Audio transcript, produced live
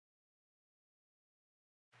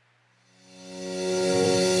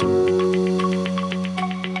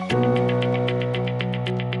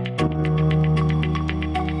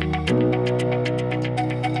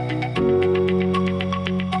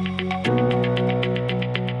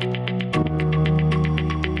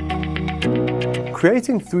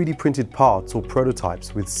Creating 3D printed parts or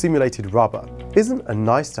prototypes with simulated rubber isn't a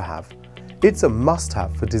nice to have, it's a must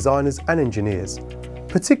have for designers and engineers,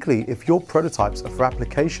 particularly if your prototypes are for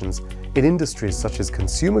applications in industries such as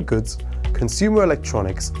consumer goods, consumer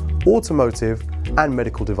electronics, automotive and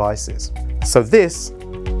medical devices. So this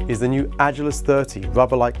is the new Agilus30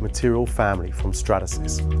 rubber-like material family from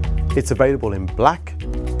Stratasys. It's available in black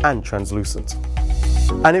and translucent.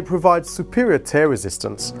 And it provides superior tear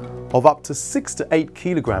resistance of up to 6 to 8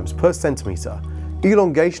 kilograms per centimeter,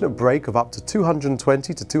 elongation at break of up to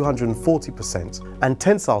 220 to 240%, and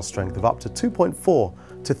tensile strength of up to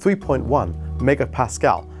 2.4 to 3.1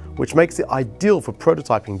 megapascal, which makes it ideal for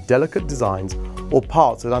prototyping delicate designs or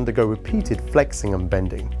parts that undergo repeated flexing and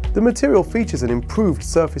bending. The material features an improved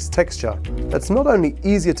surface texture that's not only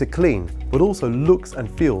easier to clean, but also looks and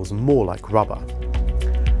feels more like rubber.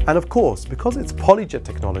 And of course, because it's polyjet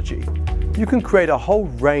technology, you can create a whole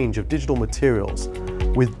range of digital materials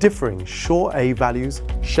with differing Shore A values,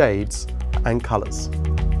 shades, and colors.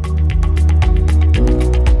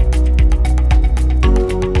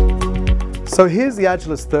 So here's the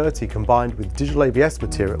Agilus30 combined with digital ABS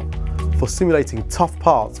material for simulating tough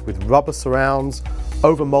parts with rubber surrounds,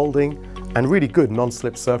 overmolding, and really good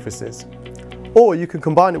non-slip surfaces. Or you can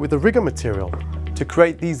combine it with the rigger material to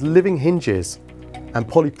create these living hinges and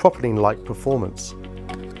polypropylene-like performance.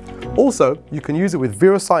 Also, you can use it with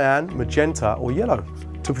Virocyan, magenta, or yellow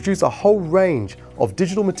to produce a whole range of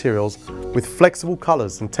digital materials with flexible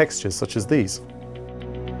colors and textures such as these.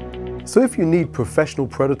 So if you need professional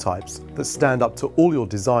prototypes that stand up to all your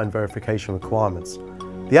design verification requirements,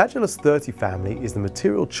 the Agilus30 family is the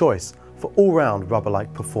material choice for all-round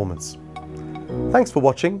rubber-like performance. Thanks for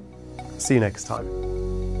watching. See you next time.